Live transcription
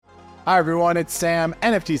Hi everyone, it's Sam,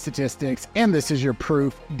 NFT Statistics, and this is your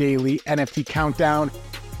Proof Daily NFT Countdown.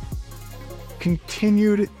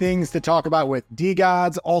 Continued things to talk about with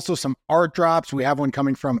DeGods, also some art drops. We have one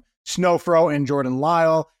coming from Snowfro and Jordan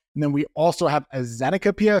Lyle, and then we also have a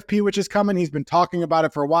Zeneca PFP, which is coming. He's been talking about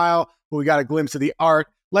it for a while, but we got a glimpse of the art.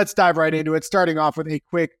 Let's dive right into it, starting off with a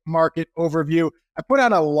quick market overview. I put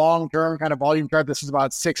out a long-term kind of volume chart. This is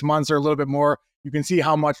about 6 months or a little bit more. You can see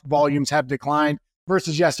how much volumes have declined.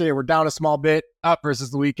 Versus yesterday, we're down a small bit, up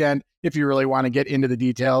versus the weekend, if you really want to get into the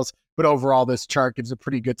details. But overall, this chart gives a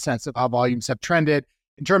pretty good sense of how volumes have trended.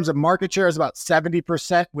 In terms of market share, is about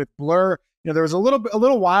 70% with Blur. There was a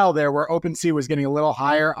little while there where OpenSea was getting a little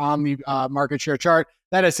higher on the market share chart.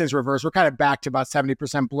 That has since reversed. We're kind of back to about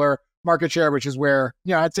 70% Blur market share, which is where,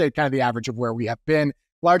 I'd say kind of the average of where we have been.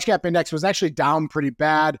 Large cap index was actually down pretty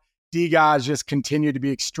bad. DeGods just continued to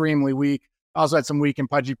be extremely weak. Also had some weak and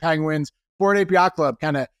pudgy penguins. Bored Ape Yacht Club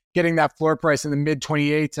kind of getting that floor price in the mid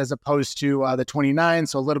 28s as opposed to the 29.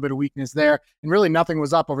 So a little bit of weakness there. And really nothing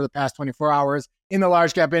was up over the past 24 hours in the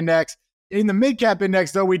large cap index. In the mid cap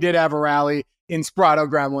index, though, we did have a rally in Sproto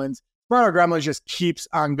Gremlins. Sproto Gremlins just keeps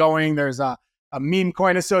on going. There's a meme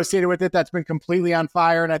coin associated with it that's been completely on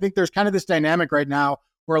fire. And I think there's kind of this dynamic right now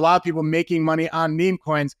where a lot of people making money on meme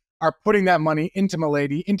coins are putting that money into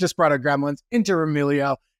Milady, into Sproto Gremlins, into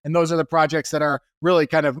Remilio. And those are the projects that are really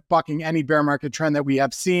kind of bucking any bear market trend that we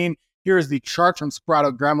have seen. Here's the chart from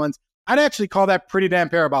Sproto Gremlins. I'd actually call that pretty damn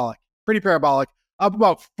parabolic. Pretty parabolic. Up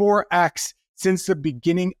about 4x since the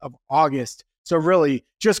beginning of August. So really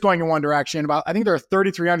just going in one direction. I think there are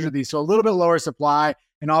 3,300 of these, so a little bit lower supply.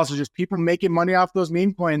 And also just people making money off those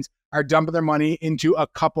meme coins are dumping their money into a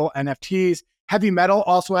couple NFTs. Heavy metal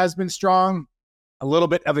also has been strong. A little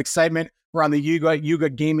bit of excitement around the Yuga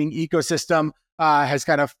gaming ecosystem. Has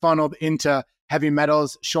kind of funneled into heavy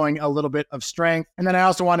metals, showing a little bit of strength. And then I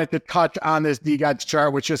also wanted to touch on this DeGods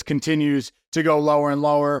chart, which just continues to go lower and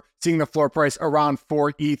lower, seeing the floor price around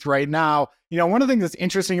 4 ETH right now. One of the things that's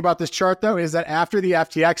interesting about this chart, though, is that after the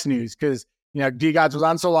FTX news, because, DeGods was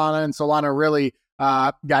on Solana, and Solana really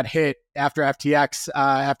got hit after FTX,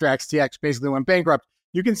 after XTX basically went bankrupt.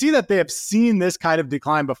 You can see that they have seen this kind of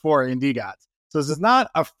decline before in DeGods. So this is not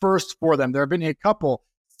a first for them. There have been a couple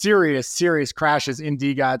serious crashes in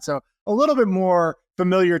DeGods. So a little bit more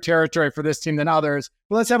familiar territory for this team than others.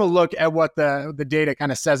 But let's have a look at what the data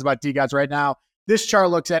kind of says about DeGods right now. This chart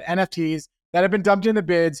looks at NFTs that have been dumped into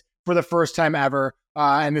bids for the first time ever.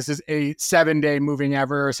 And this is a 7-day moving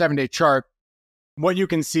average or 7-day chart. What you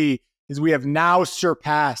can see is we have now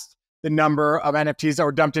surpassed the number of NFTs that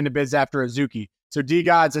were dumped into bids after Azuki. So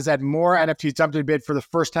DeGods has had more NFTs dumped into bid for the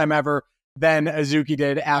first time ever than Azuki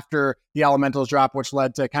did after the elementals drop, which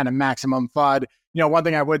led to kind of maximum FUD. One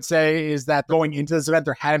thing I would say is that going into this event,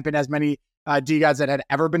 there hadn't been as many DeGods that had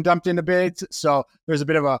ever been dumped into bids. So there's a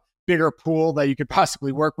bit of a bigger pool that you could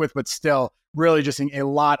possibly work with, but still really just seeing a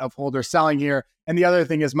lot of holders selling here. And the other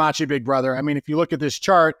thing is Machi Big Brother. I mean, if you look at this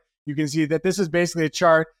chart, you can see that this is basically a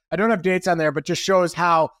chart. I don't have dates on there, but just shows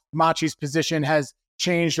how Machi's position has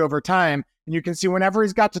changed over time. And you can see whenever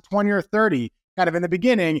he's got to 20 or 30, kind of in the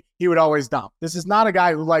beginning, he would always dump. This is not a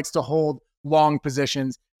guy who likes to hold long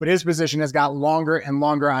positions, but his position has got longer and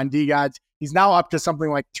longer on DeGods. He's now up to something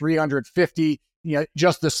like 350.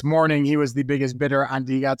 Just this morning, he was the biggest bidder on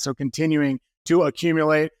DeGods, so continuing to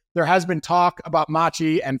accumulate. There has been talk about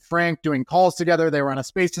Machi and Frank doing calls together. They were on a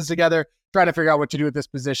Spaces together, trying to figure out what to do with this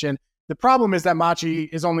position. The problem is that Machi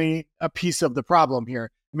is only a piece of the problem here.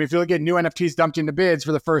 I mean, if you look at new NFTs dumped into bids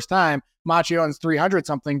for the first time, Machi owns 300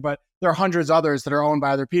 something, but there are hundreds others that are owned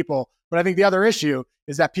by other people. But I think the other issue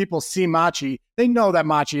is that people see Machi. They know that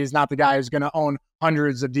Machi is not the guy who's going to own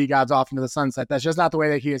hundreds of DeGods off into the sunset. That's just not the way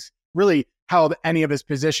that he has really held any of his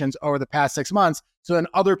positions over the past 6 months. So then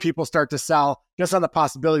other people start to sell just on the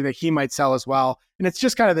possibility that he might sell as well. And it's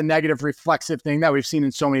just kind of the negative reflexive thing that we've seen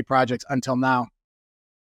in so many projects until now.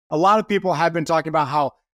 A lot of people have been talking about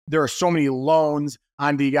how there are so many loans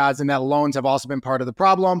on DeGods, and that loans have also been part of the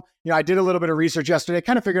problem. I did a little bit of research yesterday,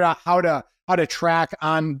 kind of figured out how to track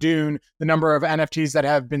on Dune the number of NFTs that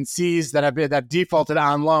have been seized, that defaulted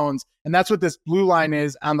on loans. And that's what this blue line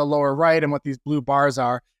is on the lower right and what these blue bars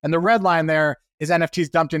are. And the red line there is NFTs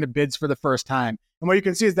dumped into bids for the first time. And what you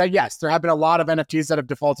can see is that, yes, there have been a lot of NFTs that have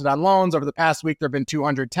defaulted on loans. Over the past week, there have been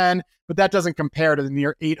 210, but that doesn't compare to the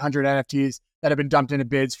near 800 NFTs that have been dumped into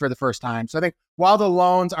bids for the first time. So I think while the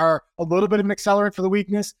loans are a little bit of an accelerant for the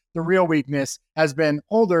weakness, the real weakness has been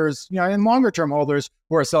holders, and longer term holders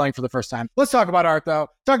who are selling for the first time. Let's talk about art though.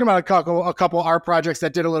 Talking about a couple art projects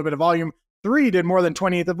that did a little bit of volume. 3 did more than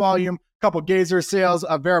 20th of volume, a couple Gazer sales,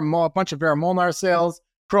 a bunch of Vera Molnar sales.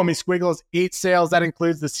 Chromie Squiggles 8 sales. That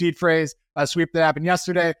includes the seed phrase sweep that happened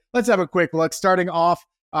yesterday. Let's have a quick look, starting off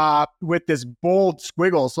with this bold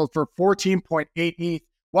squiggle. So for 14.8 ETH,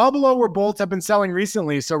 well below where bolts have been selling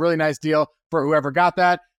recently. So really nice deal for whoever got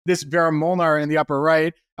that. This Vera Molnar in the upper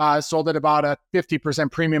right sold at about a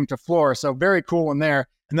 50% premium to floor. So very cool one there.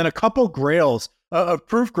 And then a couple grails of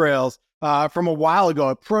proof grails from a while ago.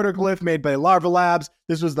 A protoglyph made by Larva Labs.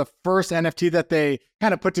 This was the first NFT that they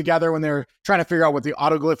kind of put together when they were trying to figure out what the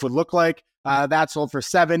autoglyph would look like. That sold for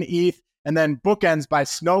 7 ETH. And then Bookends by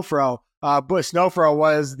Snowfro. Snowfro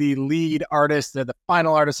was the lead artist, the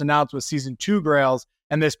final artist announced with Season 2 grails.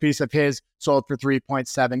 And this piece of his sold for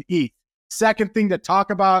 3.7 ETH. Second thing to talk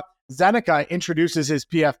about, Zeneca introduces his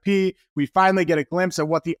PFP. We finally get a glimpse of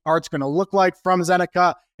what the art's going to look like from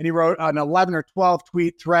Zeneca. And he wrote an 11 or 12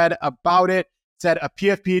 tweet thread about it. Said a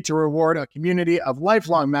PFP to reward a community of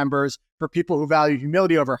lifelong members for people who value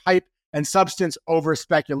humility over hype and substance over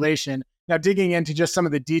speculation. Now, digging into just some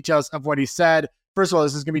of the details of what he said. First of all,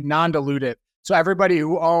 this is going to be non-dilutive. So everybody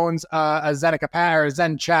who owns a Zeneca or a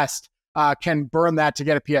Zen chest can burn that to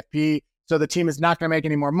get a PFP. So the team is not going to make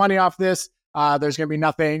any more money off this. There's going to be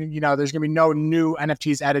nothing, there's going to be no new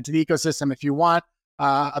NFTs added to the ecosystem. If you want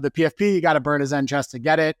the PFP, you got to burn a Zen chest to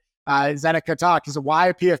get it. Zeneca talked. He said, why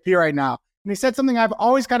a PFP right now? And he said something I've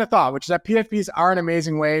always kind of thought, which is that PFPs are an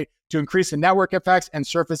amazing way to increase the network effects and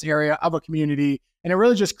surface area of a community. And it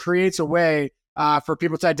really just creates a way for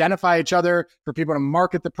people to identify each other, for people to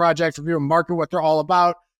market the project, for people to market what they're all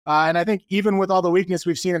about. And I think even with all the weakness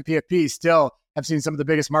we've seen in PFPs, still have seen some of the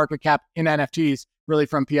biggest market cap in NFTs really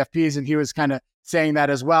from PFPs. And he was kind of saying that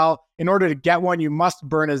as well. In order to get one, you must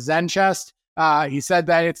burn a Zen chest. He said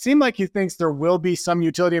that it seemed like he thinks there will be some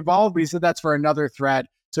utility involved, but he said that's for another thread.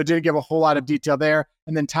 So it didn't give a whole lot of detail there.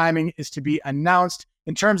 And then timing is to be announced.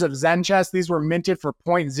 In terms of Zen chests, these were minted for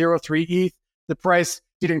 0.03 ETH. The price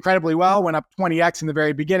did incredibly well, went up 20x in the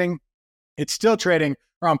very beginning. It's still trading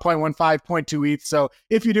around 0.15, 0.2 ETH. So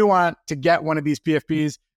if you do want to get one of these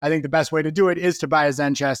PFPs, I think the best way to do it is to buy a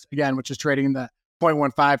Zen chest, again, which is trading in the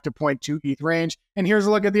 0.15 to 0.2 ETH range. And here's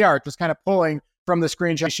a look at the art, just kind of pulling from the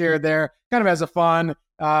screenshot I shared there, kind of as a fun,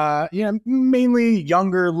 mainly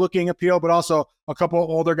younger looking appeal, but also a couple of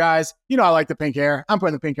older guys. I like the pink hair. I'm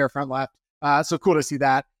putting the pink hair front left. So cool to see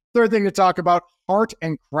that. Third thing to talk about, Art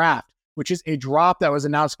and Craft, which is a drop that was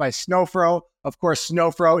announced by Snowfro. Of course,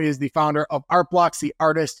 Snowfro is the founder of Artblocks, the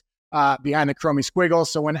artist behind the Chromie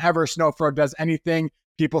Squiggles. So whenever Snowfro does anything,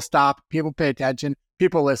 people stop, people pay attention,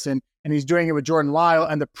 people listen. And he's doing it with Jordan Lyle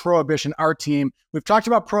and the Prohibition art team. We've talked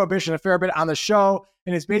about Prohibition a fair bit on the show,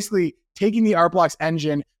 and it's basically taking the Artblocks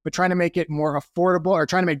engine, but trying to make it more affordable, or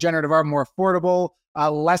trying to make generative art more affordable,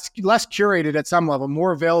 less curated at some level,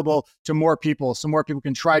 more available to more people, so more people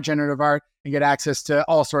can try generative art and get access to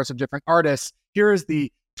all sorts of different artists. Here is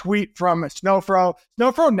the tweet from Snowfro.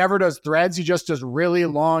 Snowfro never does threads. He just does really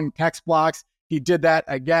long text blocks. He did that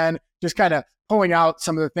again, just kind of pulling out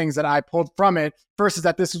some of the things that I pulled from it. First is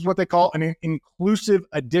that this is what they call an inclusive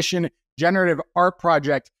edition generative art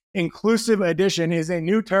project. Inclusive edition is a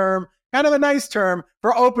new term, kind of a nice term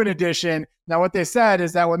for open edition. Now, what they said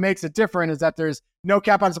is that what makes it different is that there's no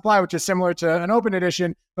cap on supply, which is similar to an open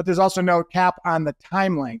edition, but there's also no cap on the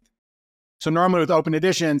time length. So normally with open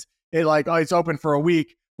editions, it's open for a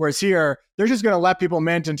week. Whereas here, they're just going to let people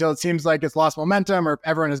mint until it seems like it's lost momentum or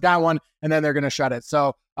everyone has got one, and then they're going to shut it.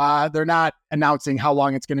 So they're not announcing how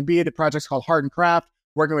long it's going to be. The project's called Art and Craft,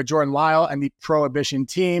 working with Jordan Lyle and the Prohibition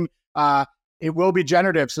team. It will be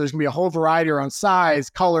generative, so there's going to be a whole variety around size,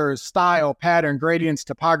 colors, style, pattern, gradients,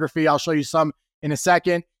 topography. I'll show you some in a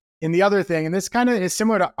second. And the other thing, and this kind of is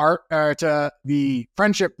similar to art, to the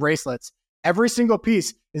friendship bracelets, every single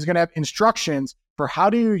piece is going to have instructions for how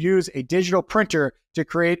do you use a digital printer to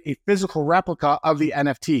create a physical replica of the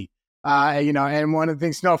NFT. And one of the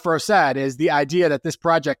things Snowfro said is the idea that this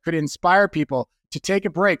project could inspire people to take a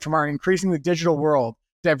break from our increasingly digital world,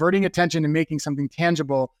 diverting attention and making something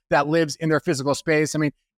tangible that lives in their physical space. I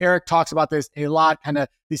mean, Eric talks about this a lot, kind of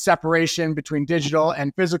the separation between digital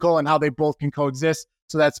and physical and how they both can coexist.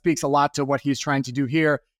 So that speaks a lot to what he's trying to do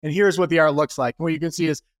here. And here's what the art looks like. What you can see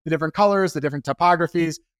is the different colors, the different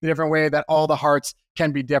topographies, the different way that all the hearts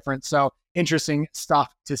can be different. So interesting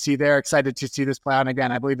stuff to see there. Excited to see this play out. And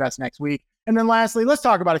again, I believe that's next week. And then lastly, let's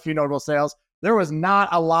talk about a few notable sales. There was not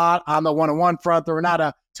a lot on the one-on-one front. There were not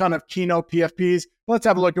a ton of keynote PFPs. Let's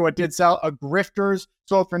have a look at what did sell. A Grifters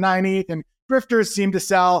sold for 9 ETH, and Grifters seem to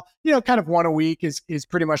sell, kind of one a week is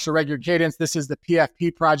pretty much the regular cadence. This is the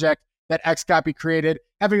PFP project that XCOPY created.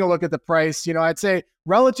 Having a look at the price, I'd say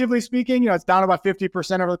relatively speaking, it's down about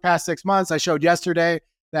 50% over the past 6 months. I showed yesterday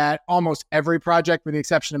that almost every project, with the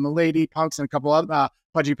exception of Milady, Punks, and a couple of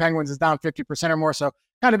Pudgy Penguins is down 50% or more. So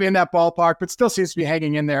kind of in that ballpark, but still seems to be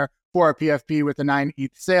hanging in there for a PFP with a 9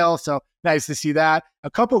 ETH sale. So nice to see that. A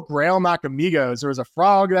couple Grail Nakamigos. There was a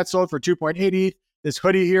frog that sold for 2.8 ETH. This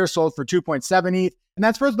hoodie here sold for 2.7 ETH. And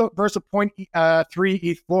that's versus a 0.3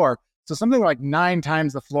 ETH floor. So something like 9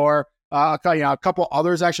 times the floor. A couple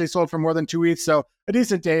others actually sold for more than 2 ETH. So a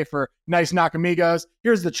decent day for nice Nakamigos.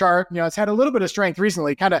 Here's the chart. It's had a little bit of strength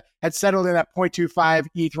recently, kind of had settled in that 0.25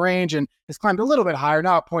 ETH range and has climbed a little bit higher,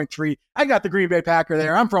 now at 0.3. I got the Green Bay Packer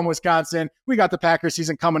there. I'm from Wisconsin. We got the Packer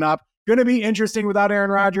season coming up. Going to be interesting without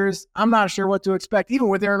Aaron Rodgers. I'm not sure what to expect. Even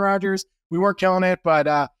with Aaron Rodgers, we weren't killing it, but,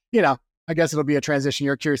 I guess it'll be a transition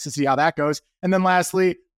year. Curious to see how that goes. And then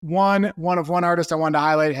lastly, one of one artist I wanted to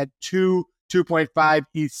highlight had 2.5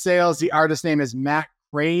 ETH sales. The artist name is Matt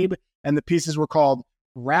Crabe, and the pieces were called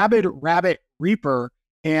Rabid Rabbit Reaper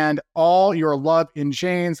and All Your Love in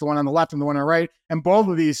Chains, the one on the left and the one on the right. And both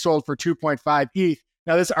of these sold for 2.5 ETH.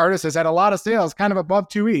 Now, this artist has had a lot of sales, kind of above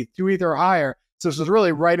 2 ETH, 2 ETH or higher. So this was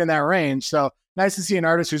really right in that range. So nice to see an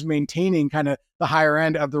artist who's maintaining kind of the higher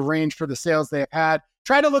end of the range for the sales they have had.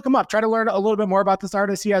 Try to look him up. Try to learn a little bit more about this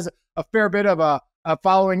artist. He has a fair bit of a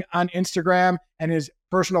following on Instagram, and his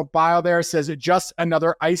personal bio there says, just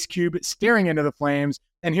another ice cube staring into the flames.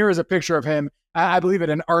 And here is a picture of him, I believe at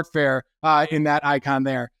an art fair in that icon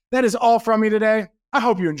there. That is all from me today. I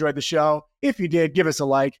hope you enjoyed the show. If you did, give us a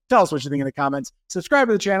like. Tell us what you think in the comments. Subscribe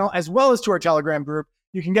to the channel as well as to our Telegram group.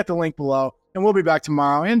 You can get the link below, and we'll be back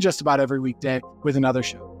tomorrow and just about every weekday with another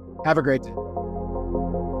show. Have a great day.